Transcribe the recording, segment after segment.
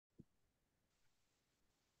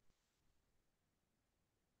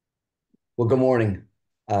Well, good morning.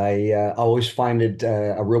 I always find it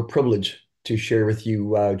a real privilege to share with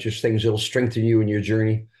you just things that'll strengthen you in your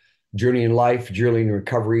journey in life, journey in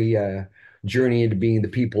recovery, journey into being the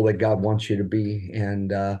people that God wants you to be.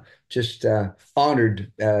 And just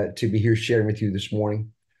honored to be here sharing with you this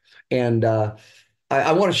morning. And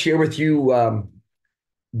I want to share with you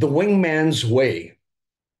the wingman's way.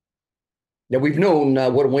 Now, we've known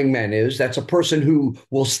what a wingman is. That's a person who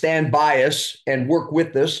will stand by us and work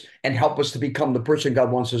with us and help us to become the person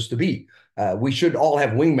God wants us to be. We should all have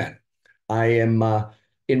wingmen. I am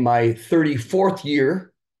in my 34th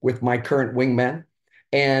year with my current wingman,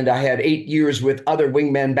 and I had 8 years with other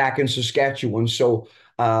wingmen back in Saskatchewan. So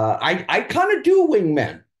I kind of do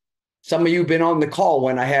wingmen. Some of you have been on the call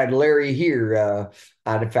when I had Larry here.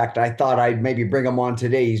 In fact, I thought I'd maybe bring him on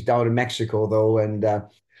today. He's down in Mexico, though, and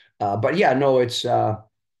but yeah, no, it's the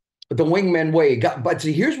wingman way. But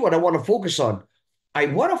see, here's what I want to focus on. I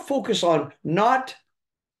want to focus on not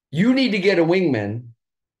you need to get a wingman.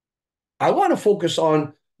 I want to focus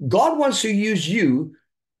on God wants to use you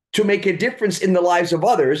to make a difference in the lives of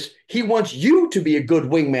others. He wants you to be a good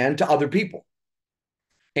wingman to other people.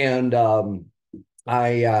 And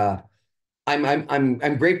I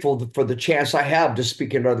I'm grateful for the chance I have to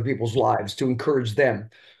speak into other people's lives to encourage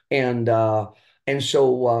them. And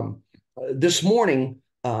so this morning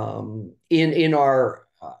in our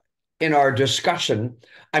discussion,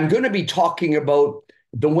 I'm going to be talking about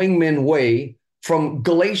the wingman way from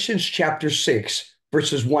Galatians chapter 6,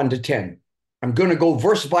 verses 1 to 10. I'm going to go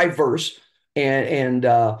verse by verse and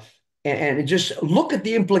and just look at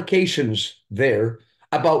the implications there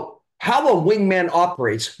about how a wingman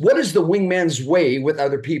operates. What is the wingman's way with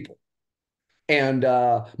other people? And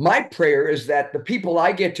my prayer is that the people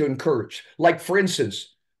I get to encourage, like for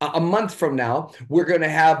instance, a month from now, we're going to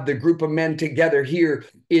have the group of men together here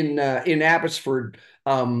in Abbotsford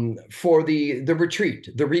for the retreat,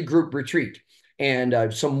 the regroup retreat,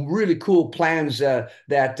 and some really cool plans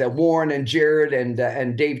that Warren and Jared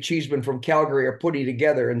and Dave Cheeseman from Calgary are putting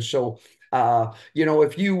together. And so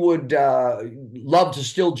if you would love to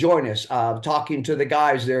still join us, talking to the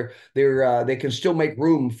guys, they can still make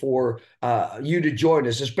room for you to join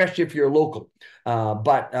us, especially if you're local.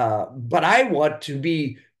 But I want to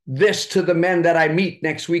be this to the men that I meet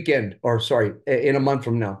next weekend, or sorry, in a month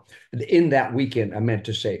from now, in that weekend, I meant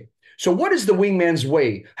to say. So, what is the wingman's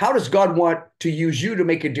way? How does God want to use you to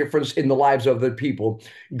make a difference in the lives of the people?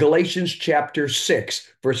 Galatians chapter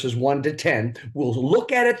 6, verses 1 to 10. We'll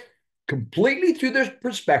look at it completely through the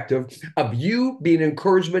perspective of you being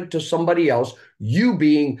encouragement to somebody else, you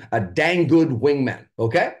being a dang good wingman.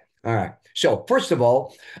 Okay? All right. So, first of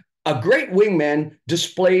all, a great wingman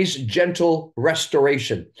displays gentle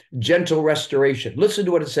restoration. Gentle restoration. Listen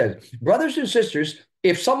to what it says. Brothers and sisters,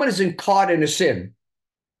 if someone is caught in a sin,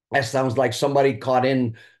 that sounds like somebody caught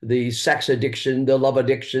in the sex addiction, the love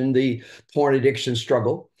addiction, the porn addiction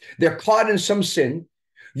struggle. They're caught in some sin.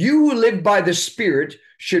 You who live by the Spirit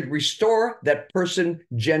should restore that person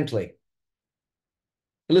gently.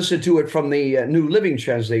 Listen to it from the New Living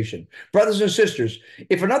Translation. Brothers and sisters,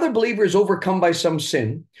 if another believer is overcome by some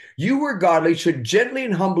sin, you who are godly should gently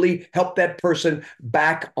and humbly help that person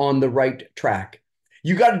back on the right track.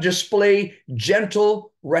 You got to display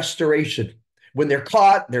gentle restoration. When they're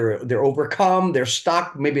caught, they're overcome, they're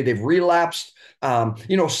stuck, maybe they've relapsed.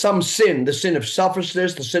 Some sin, the sin of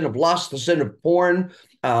selfishness, the sin of lust, the sin of porn,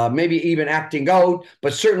 maybe even acting out,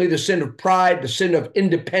 but certainly the sin of pride, the sin of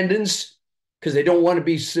independence, because they don't want to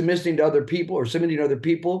be submitting to other people or submitting to other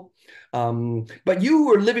people. But you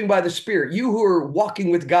who are living by the Spirit, you who are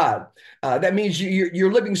walking with God, that means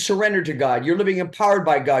you're living surrendered to God. You're living empowered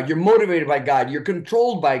by God. You're motivated by God. You're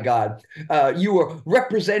controlled by God. You are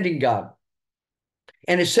representing God.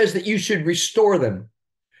 And it says that you should restore them.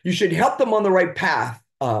 You should help them on the right path.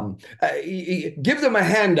 Give them a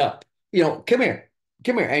hand up. Come here,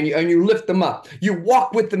 and you lift them up. You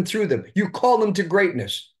walk with them through them. You call them to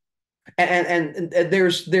greatness. And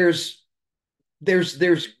there's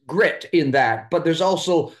grit in that, but there's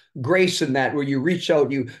also grace in that, where you reach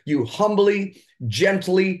out, you humbly,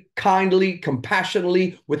 gently, kindly,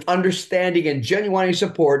 compassionately, with understanding and genuine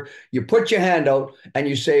support, you put your hand out and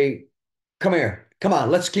you say, come here, come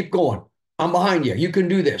on, let's keep going. I'm behind you. You can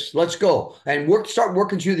do this. Let's go and start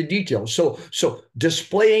working through the details. So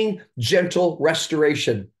displaying gentle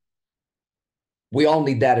restoration. We all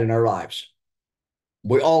need that in our lives.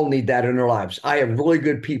 We all need that in our lives. I have really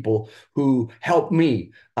good people who help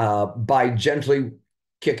me by gently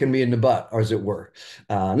kicking me in the butt, as it were.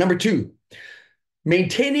 Number two,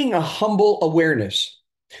 maintaining a humble awareness.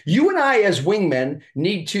 You and I, as wingmen,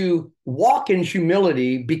 need to walk in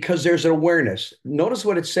humility because there's an awareness. Notice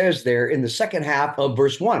what it says there in the second half of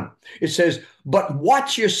verse 1. It says, but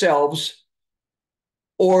watch yourselves,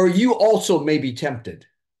 or you also may be tempted.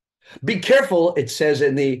 Be careful, it says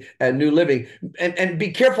in the New Living, and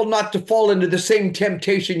be careful not to fall into the same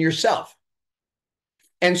temptation yourself.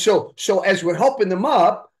 And so as we're helping them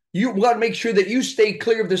up, you got to make sure that you stay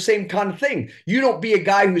clear of the same kind of thing. You don't be a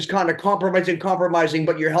guy who's kind of compromising,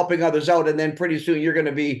 but you're helping others out, and then pretty soon you're going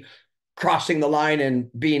to be crossing the line and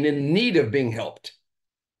being in need of being helped.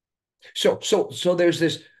 So there's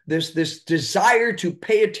this desire to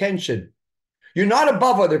pay attention. You're not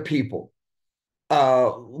above other people.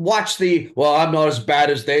 Watch well, I'm not as bad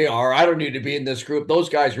as they are. I don't need to be in this group. Those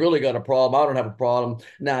guys really got a problem. I don't have a problem.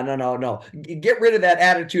 No. Get rid of that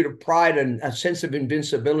attitude of pride and a sense of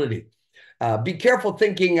invincibility. Be careful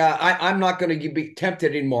thinking, I'm not going to be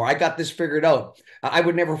tempted anymore. I got this figured out. I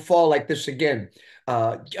would never fall like this again.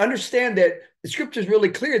 Understand that the scripture is really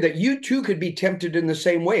clear that you too could be tempted in the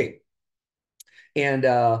same way. And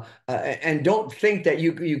don't think that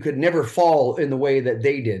you could never fall in the way that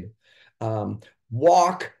they did.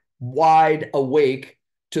 Walk wide awake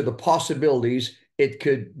to the possibilities it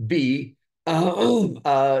could be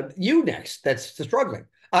you next that's struggling.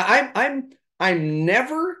 I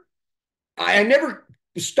never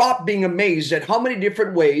stop being amazed at how many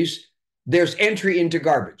different ways there's entry into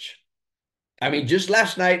garbage. I mean, just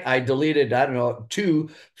last night I deleted, I don't know, 2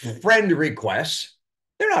 friend requests.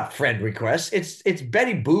 They're not friend requests. It's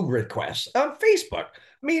Betty Boop requests on Facebook.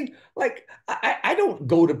 I mean, like, I don't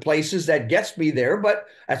go to places that gets me there, but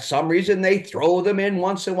at some reason they throw them in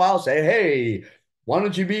once in a while, say, hey, why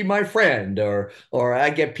don't you be my friend? Or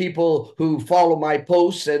I get people who follow my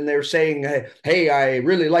posts and they're saying, hey, I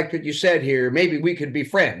really like what you said here. Maybe we could be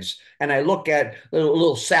friends. And I look at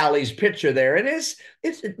little Sally's picture there, and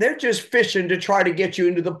they're just fishing to try to get you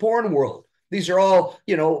into the porn world. These are all,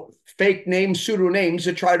 fake names, pseudonames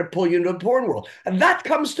to try to pull you into the porn world. And that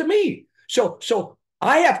comes to me. So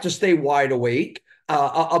I have to stay wide awake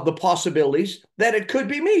of the possibilities that it could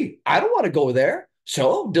be me. I don't want to go there.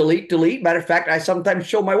 So delete. Matter of fact, I sometimes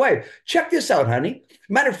show my wife, check this out, honey.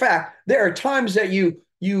 Matter of fact, there are times that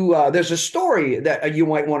there's a story that you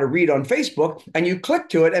might want to read on Facebook, and you click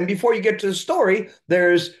to it, and before you get to the story,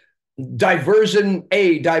 there's diversion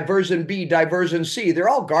A, diversion B, diversion C. They're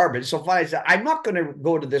all garbage. So fine, I'm not going to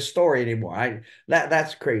go to this story anymore.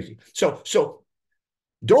 That's crazy. So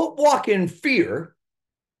don't walk in fear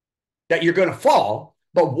that you're going to fall,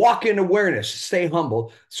 but walk in awareness. Stay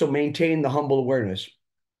humble. So maintain the humble awareness.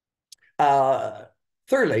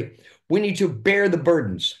 Thirdly, we need to bear the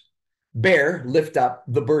burdens. Lift up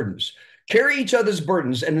the burdens. Carry each other's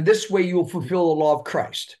burdens, and in this way you will fulfill the law of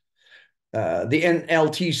Christ. The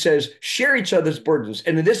NLT says, share each other's burdens,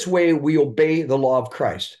 and in this way we obey the law of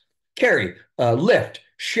Christ. Carry, lift,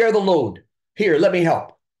 share the load. Here, let me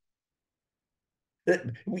help.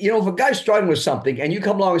 If a guy's struggling with something and you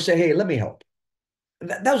come along and say, hey, let me help,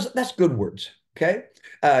 that's good words, okay?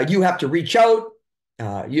 You have to reach out.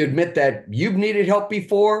 You admit that you've needed help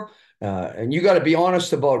before, and you got to be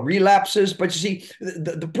honest about relapses. But you see,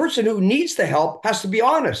 the person who needs the help has to be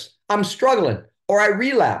honest. I'm struggling, or I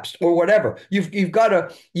relapsed, or whatever. You've got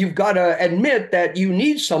to admit that you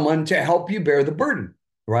need someone to help you bear the burden,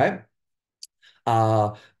 right?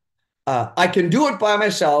 I can do it by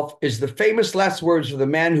myself is the famous last words of the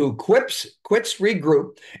man who quits,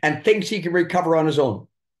 regroup, and thinks he can recover on his own.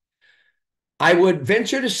 I would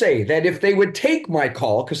venture to say that if they would take my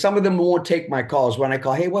call, because some of them won't take my calls when I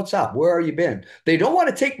call, hey, what's up? Where are you been? They don't want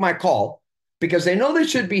to take my call because they know they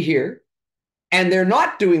should be here, and they're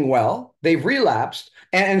not doing well. They've relapsed.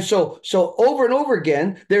 And so over and over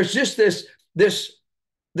again, there's just this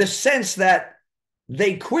sense that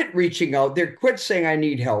they quit reaching out. They quit saying, I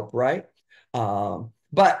need help, right?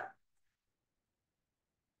 But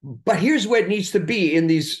here's what it needs to be in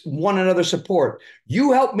these one another support.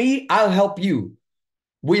 You help me, I'll help you.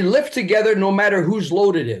 We lift together no matter whose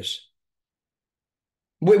load it is.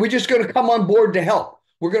 We're just going to come on board to help.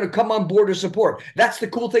 We're going to come on board to support. That's the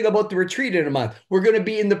cool thing about the retreat in a month. We're going to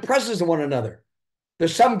be in the presence of one another.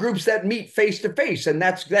 There's some groups that meet face to face, and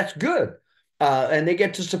that's good. And they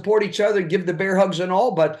get to support each other, give the bear hugs and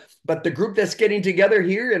all. But the group that's getting together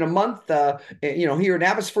here in a month, here in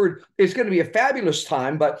Abbotsford, it's going to be a fabulous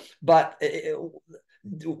time. But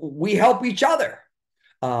we help each other,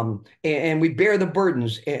 and we bear the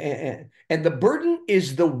burdens. And the burden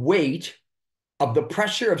is the weight of the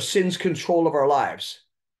pressure of sin's control of our lives.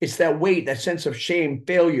 It's that weight, that sense of shame,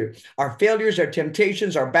 failure. Our failures, our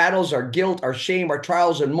temptations, our battles, our guilt, our shame, our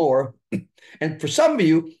trials, and more. And for some of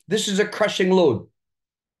you, this is a crushing load.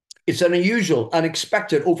 It's an unusual,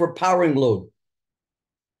 unexpected, overpowering load.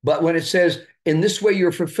 But when it says, in this way,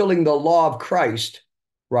 you're fulfilling the law of Christ,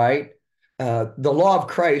 right? The law of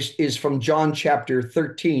Christ is from John chapter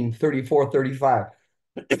 13, 34, 35.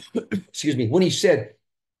 Excuse me. When he said,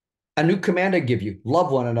 a new command I give you,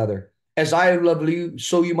 love one another. As I love you,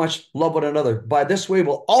 so you must love one another. By this way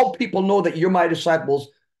will all people know that you're my disciples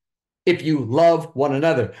if you love one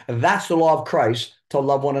another. That's the law of Christ, to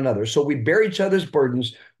love one another. So we bear each other's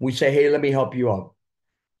burdens. We say, hey, let me help you out.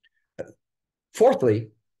 Fourthly,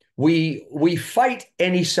 we fight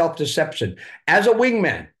any self-deception. As a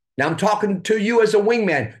wingman, now I'm talking to you as a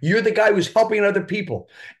wingman. You're the guy who's helping other people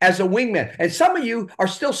as a wingman. And some of you are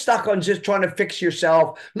still stuck on just trying to fix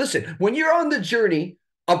yourself. Listen, when you're on the journey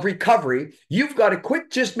of recovery, you've got to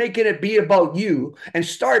quit just making it be about you and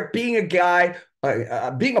start being a guy,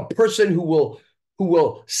 being a person who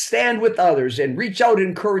will stand with others and reach out and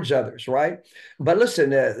encourage others, right? But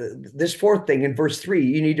listen, this fourth thing in verse 3,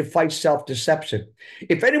 you need to fight self-deception.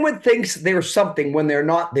 If anyone thinks they're something when they're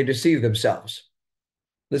not, they deceive themselves.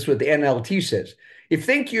 This is what the NLT says. If you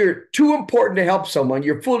think you're too important to help someone,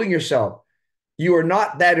 you're fooling yourself. You are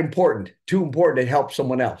not that important, too important to help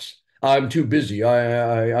someone else. I'm too busy.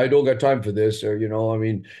 I don't got time for this. Or,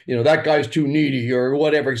 that guy's too needy, or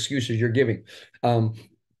whatever excuses you're giving.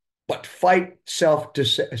 But fight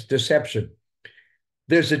self-deception.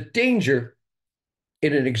 There's a danger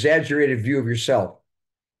in an exaggerated view of yourself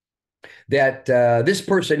that this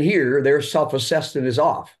person here, their self-assessment is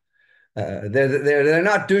off. They're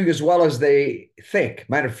not doing as well as they think.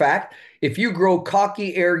 Matter of fact, if you grow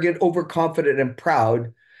cocky, arrogant, overconfident, and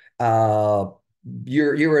proud,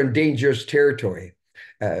 you're in dangerous territory.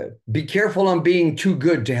 Be careful on being too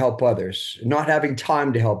good to help others, not having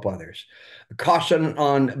time to help others. Caution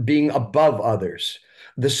on being above others.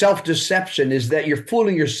 The self-deception is that you're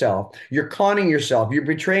fooling yourself, you're conning yourself, you're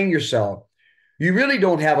betraying yourself. You really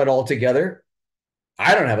don't have it all together.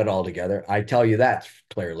 I don't have it all together. I tell you that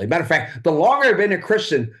clearly. Matter of fact, the longer I've been a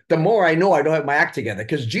Christian, the more I know I don't have my act together,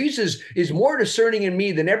 because Jesus is more discerning in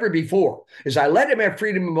me than ever before. As I let him have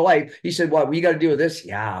freedom in my life, he said, well, we got to deal with this.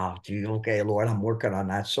 Yeah, okay, Lord, I'm working on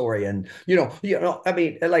that. Sorry. And, I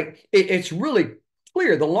mean, like, it's really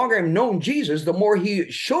clear. The longer I've known Jesus, the more he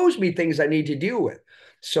shows me things I need to deal with.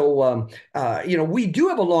 So, we do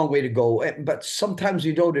have a long way to go, but sometimes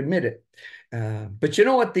we don't admit it. But you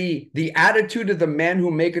know what the attitude of the men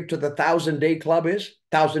who make it to the 1,000-day club is?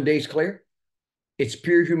 1,000 days clear? It's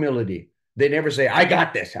pure humility. They never say, I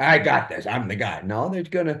got this, I'm the guy. No,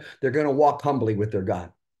 they're gonna walk humbly with their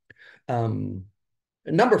God.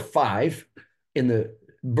 Number 5, in the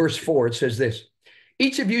verse 4, it says this: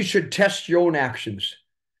 each of you should test your own actions.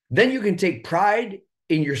 Then you can take pride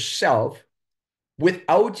in yourself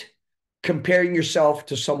without comparing yourself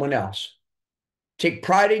to someone else. Take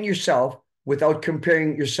pride in yourself without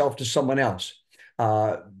comparing yourself to someone else.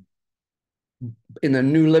 In the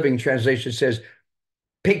New Living Translation, it says,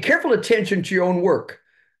 pay careful attention to your own work.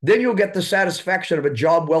 Then you'll get the satisfaction of a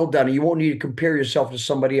job well done, and you won't need to compare yourself to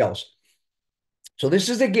somebody else. So this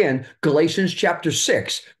is, again, Galatians chapter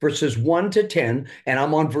 6, verses 1 to 10, and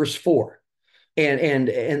I'm on verse 4. And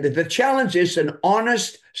the challenge is an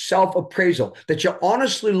honest self-appraisal, that you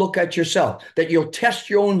honestly look at yourself, that you'll test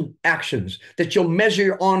your own actions, that you'll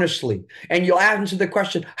measure honestly, and you'll answer the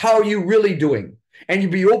question, how are you really doing? And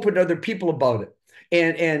you'll be open to other people about it.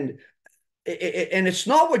 And it's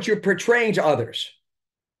not what you're portraying to others.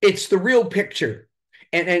 It's the real picture.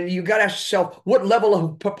 And you got to ask yourself, what level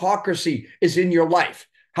of hypocrisy is in your life?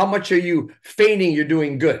 How much are you feigning you're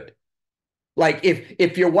doing good? Like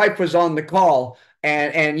if your wife was on the call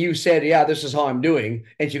and you said, yeah, this is how I'm doing,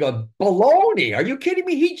 and she goes, baloney, are you kidding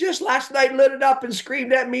me? He just last night lit it up and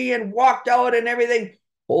screamed at me and walked out and everything.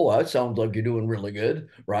 Oh, that sounds like you're doing really good,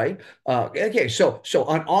 right? Okay, so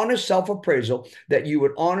an honest self-appraisal, that you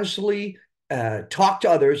would honestly talk to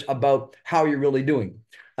others about how you're really doing.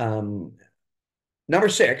 Number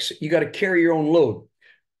 6, you got to carry your own load.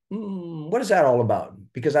 What is that all about?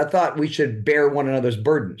 Because I thought we should bear one another's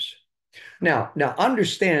burdens. Now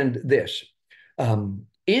understand this.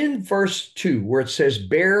 In verse 2, where it says,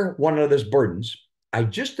 bear one another's burdens, I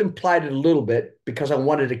just implied it a little bit because I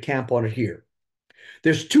wanted to camp on it here.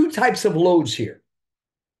 There's 2 types of loads here.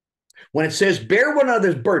 When it says bear one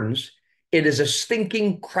another's burdens, it is a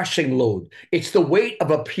stinking, crushing load. It's the weight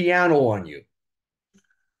of a piano on you.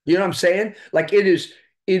 You know what I'm saying? Like it is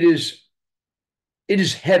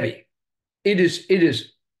heavy. It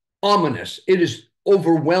is ominous. It is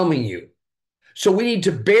overwhelming you. So we need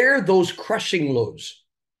to bear those crushing loads.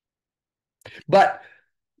 But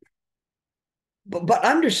but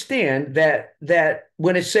understand that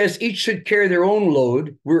when it says each should carry their own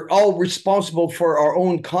load, we're all responsible for our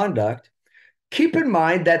own conduct. Keep in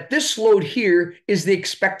mind that this load here is the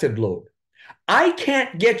expected load. I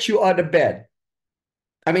can't get you out of bed.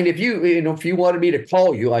 I mean, if you wanted me to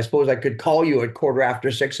call you, I suppose I could call you at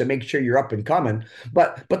 6:15 and make sure you're up and coming.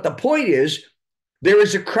 But the point is, there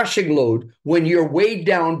is a crushing load when you're weighed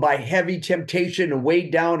down by heavy temptation and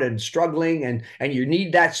weighed down and struggling, and you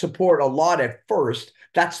need that support a lot at first.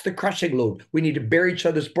 That's the crushing load. We need to bear each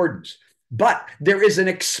other's burdens. But there is an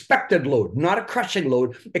expected load, not a crushing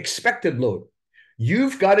load, expected load.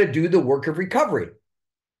 You've got to do the work of recovery.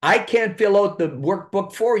 I can't fill out the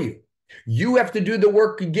workbook for you. You have to do the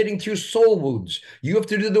work of getting through soul wounds. You have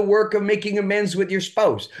to do the work of making amends with your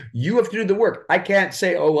spouse. You have to do the work. I can't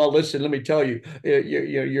say, oh, well, listen, let me tell you,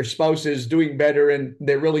 your spouse is doing better and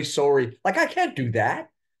they're really sorry. Like, I can't do that.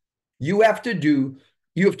 You have to do,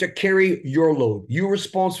 you have to carry your load. You're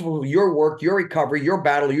responsible for your work, your recovery, your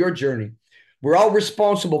battle, your journey. We're all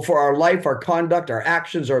responsible for our life, our conduct, our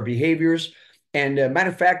actions, our behaviors. And matter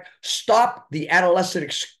of fact, stop the adolescent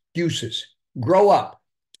excuses. Grow up,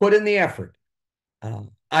 put in the effort.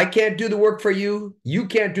 I can't do the work for you. You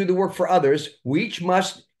can't do the work for others. We each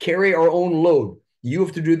must carry our own load. You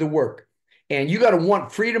have to do the work. And you got to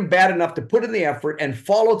want freedom bad enough to put in the effort and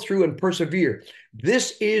follow through and persevere.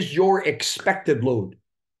 This is your expected load.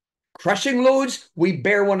 Crushing loads, we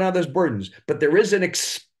bear one another's burdens, but there is an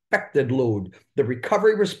expected load, the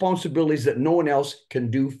recovery responsibilities that no one else can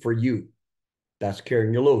do for you. That's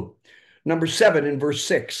carrying your load. Number 7 in verse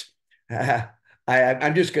 6.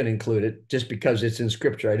 I'm just going to include it just because it's in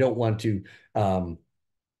scripture. I don't want to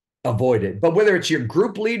avoid it. But whether it's your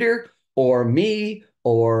group leader or me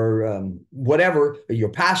or whatever, your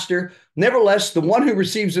pastor, nevertheless, the one who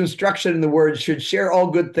receives instruction in the word should share all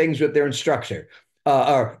good things with their instructor.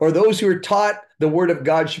 Or those who are taught the word of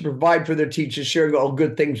God should provide for their teachers, sharing all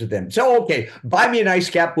good things with them. So, okay, buy me an ice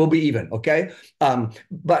cap, we'll be even, okay?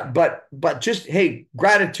 But just, hey,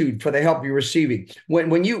 gratitude for the help you're receiving.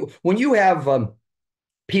 When you have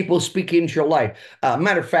people speaking into your life.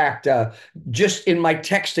 Matter of fact, just in my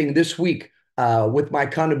texting this week with my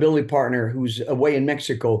accountability partner who's away in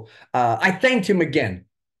Mexico, I thanked him again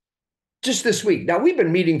just this week. Now, we've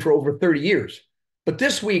been meeting for over 30 years. But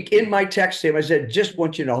this week in my text to him, I said, just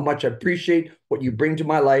want you to know how much I appreciate what you bring to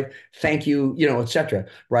my life. Thank you, etc.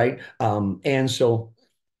 Right. And so,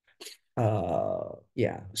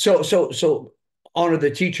 yeah. So honor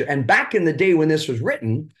the teacher. And back in the day when this was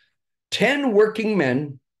written, 10 working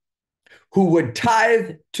men who would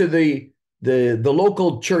tithe to the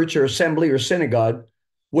local church or assembly or synagogue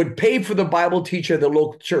would pay for the Bible teacher of the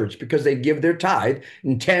local church because they'd give their tithe.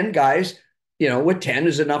 And 10 guys, with 10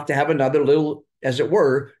 is enough to have another little, as it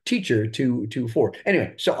were, teacher to afford.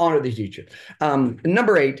 Anyway, so honor the teacher.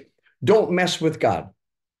 Number 8, don't mess with God.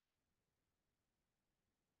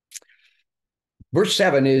 Verse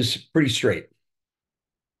 7 is pretty straight.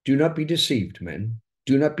 Do not be deceived, men.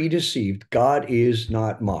 Do not be deceived. God is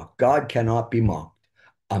not mocked. God cannot be mocked.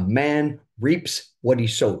 A man reaps what he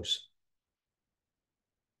sows.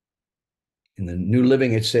 In the New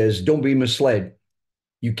Living, it says, don't be misled.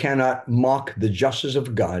 You cannot mock the justice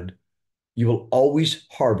of God. You will always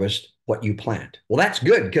harvest what you plant. Well, that's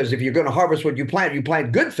good, because if you're going to harvest what you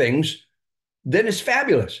plant good things, then it's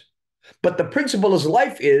fabulous. But the principle of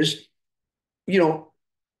life is,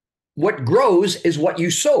 what grows is what you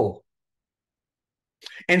sow.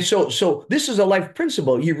 And so this is a life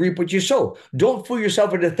principle. You reap what you sow. Don't fool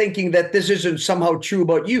yourself into thinking that this isn't somehow true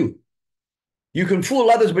about you. You can fool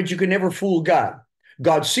others, but you can never fool God.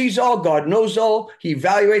 God sees all, God knows all, he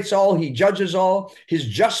evaluates all, he judges all. His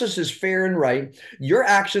justice is fair and right. Your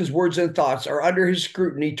actions, words, and thoughts are under his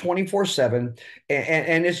scrutiny 24/7,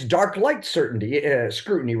 and it's dark light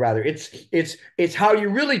scrutiny rather. It's how you're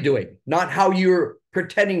really doing, not how you're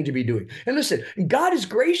pretending to be doing. And listen, God is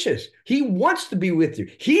gracious. He wants to be with you.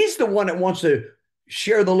 He's the one that wants to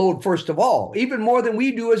share the load first of all, even more than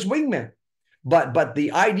we do as wingmen. But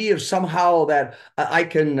the idea of somehow that I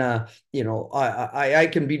can I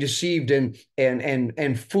can be deceived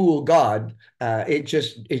and fool God, it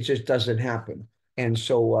just doesn't happen. And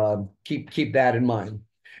so keep that in mind.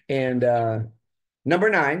 And number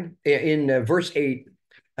 9 in verse 8,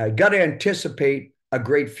 got to anticipate a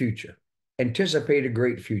great future. Anticipate a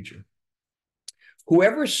great future.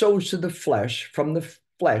 Whoever sows to the flesh from the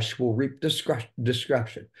flesh will reap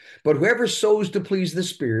destruction, but whoever sows to please the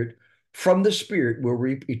Spirit from the Spirit will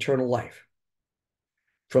reap eternal life.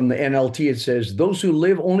 From the NLT, it says, those who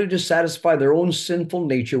live only to satisfy their own sinful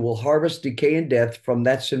nature will harvest decay and death from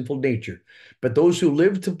that sinful nature. But those who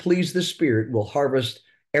live to please the Spirit will harvest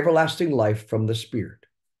everlasting life from the Spirit.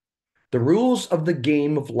 The rules of the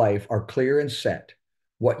game of life are clear and set.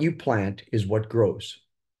 What you plant is what grows.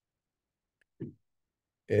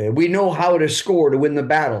 We know how to score to win the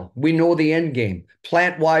battle. We know the end game.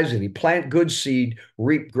 Plant wisely, plant good seed,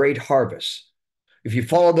 reap great harvests. If you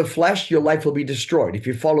follow the flesh, your life will be destroyed. If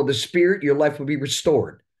you follow the Spirit, your life will be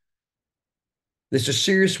restored. There's a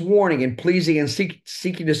serious warning in pleasing and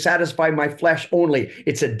seeking to satisfy my flesh only.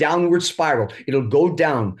 It's a downward spiral. It'll go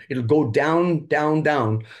down. It'll go down, down,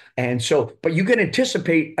 down. And so, but you can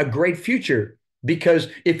anticipate a great future because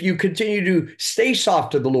if you continue to stay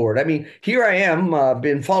soft to the Lord. I mean, here I am,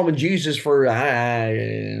 been following Jesus for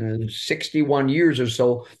 61 years or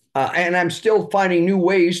so. And I'm still finding new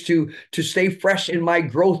ways to stay fresh in my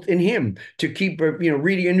growth in Him, to keep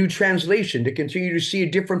reading a new translation, to continue to see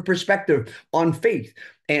a different perspective on faith,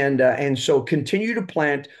 and so continue to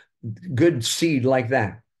plant good seed like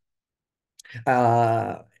that.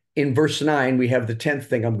 In verse 9, we have the 10th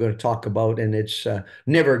thing I'm going to talk about, and it's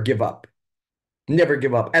never give up. Never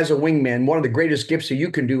give up. As a wingman, one of the greatest gifts that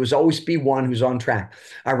you can do is always be one who's on track.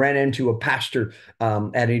 I ran into a pastor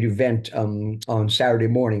at an event on Saturday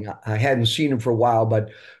morning. I hadn't seen him for a while, but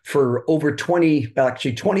for over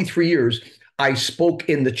 23 years, I spoke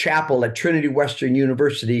in the chapel at Trinity Western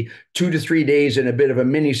University 2 to 3 days in a bit of a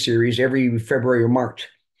mini series every February or March.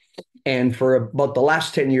 And for about the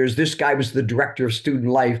last 10 years, this guy was the director of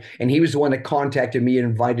student life, and he was the one that contacted me and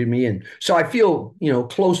invited me in. So I feel,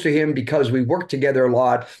 close to him because we work together a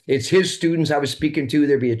lot. It's his students I was speaking to.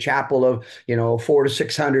 There'd be a chapel of, 400 to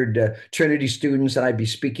 600 Trinity students, and I'd be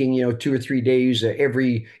speaking, 2 or 3 days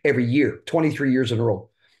every year, 23 years in a row.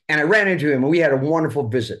 And I ran into him, and we had a wonderful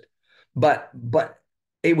visit. But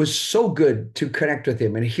it was so good to connect with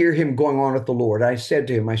him and hear him going on with the Lord. I said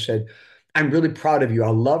to him, I'm really proud of you. I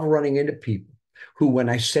love running into people who, when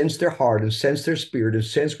I sense their heart and sense their spirit and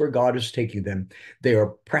sense where God is taking them, they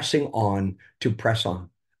are pressing on to press on.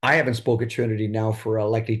 I haven't spoken at Trinity now for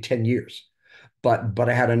likely 10 years, but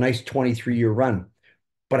I had a nice 23-year run.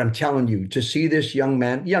 But I'm telling you, to see this young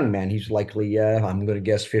man, he's likely, I'm going to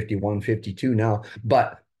guess 51, 52 now,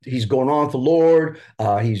 but he's going on with the Lord.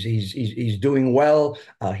 He's doing well.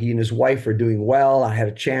 He and his wife are doing well. I had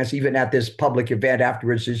a chance, even at this public event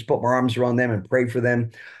afterwards, to just put my arms around them and pray for them.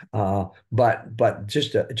 But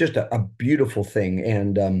just a beautiful thing.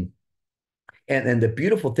 And the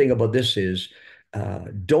beautiful thing about this is,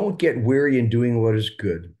 don't get weary in doing what is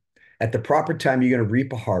good. At the proper time, you're going to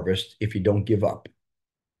reap a harvest if you don't give up.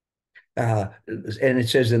 And it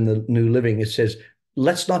says in the New Living, it says,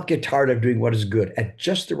 let's not get tired of doing what is good. At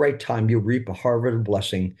just the right time, you'll reap a harvest of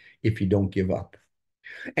blessing if you don't give up.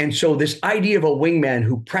 And so this idea of a wingman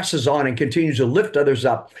who presses on and continues to lift others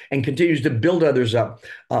up and continues to build others up,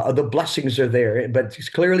 the blessings are there. But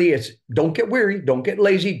clearly it's don't get weary, don't get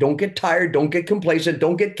lazy, don't get tired, don't get complacent,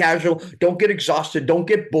 don't get casual, don't get exhausted, don't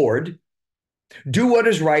get bored. Do what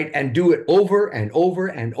is right and do it over and over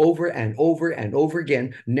and over and over and over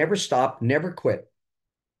again. Never stop, never quit.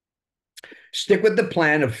 Stick with the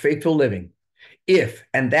plan of faithful living.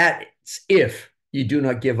 And that's if you do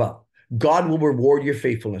not give up. God will reward your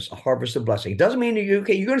faithfulness, a harvest of blessing. It doesn't mean you're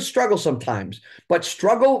going to struggle sometimes, but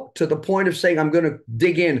struggle to the point of saying, I'm going to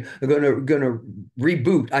dig in, I'm going to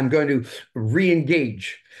reboot, I'm going to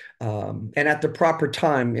re-engage. And at the proper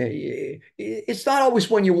time, it's not always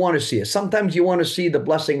when you want to see it. Sometimes you want to see the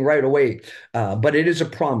blessing right away, but it is a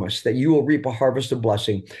promise that you will reap a harvest of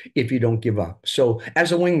blessing if you don't give up. So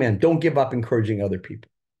as a wingman, don't give up encouraging other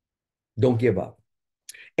people. Don't give up.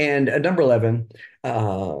 And number 11,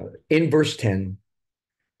 in verse 10,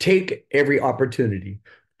 take every opportunity.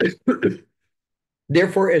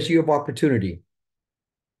 Therefore, as you have opportunity,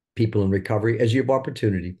 people in recovery, as you have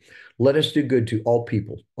opportunity, let us do good to all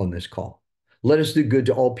people on this call. Let us do good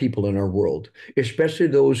to all people in our world, especially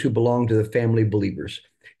those who belong to the family of believers.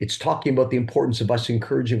 It's talking about the importance of us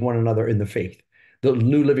encouraging one another in the faith. The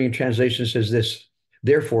New Living Translation says this: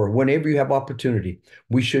 therefore, whenever you have opportunity,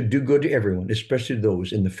 we should do good to everyone, especially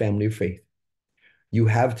those in the family of faith. You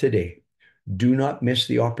have today. Do not miss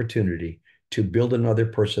the opportunity to build another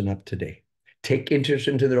person up today. Take interest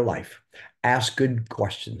into their life. Ask good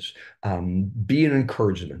questions. Be an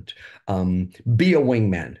encouragement. Be a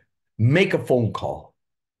wingman. Make a phone call.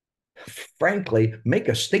 Frankly, make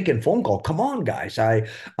a stinking phone call. Come on, guys. I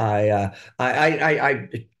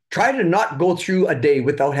try to not go through a day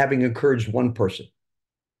without having encouraged one person.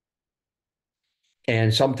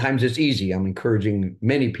 And sometimes it's easy. I'm encouraging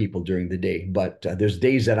many people during the day, but there's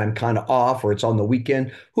days that I'm kind of off or it's on the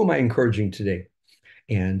weekend. Who am I encouraging today?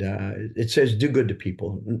 And it says do good to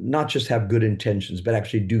people, not just have good intentions, but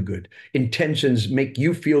actually do good. Intentions make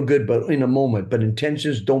you feel good, but in a moment, but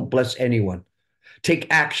intentions don't bless anyone. Take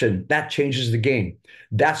action. That changes the game.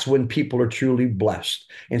 That's when people are truly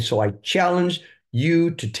blessed. And so I challenge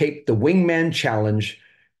you to take the Wingman Challenge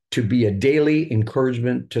to be a daily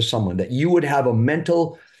encouragement to someone, that you would have a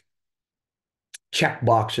mental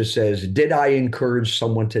checkbox that says, did I encourage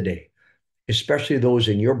someone today? Especially those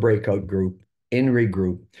in your breakout group, in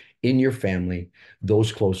regroup, in your family,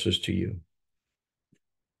 those closest to you.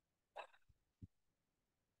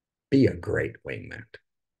 Be a great wingman.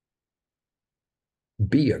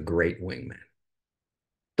 Be a great wingman.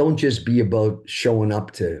 Don't just be about showing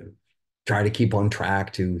up to try to keep on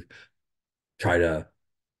track, to try to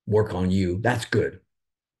work on you. That's good.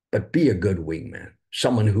 But be a good wingman,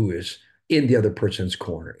 someone who is in the other person's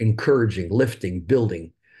corner, encouraging, lifting,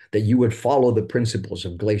 building, that you would follow the principles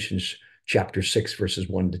of Galatians chapter 6, verses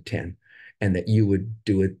 1 to 10, and that you would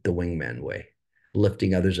do it the wingman way,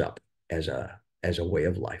 lifting others up as a way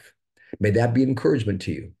of life. May that be encouragement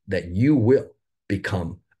to you that you will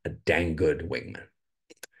become a dang good wingman.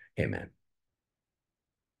 Amen.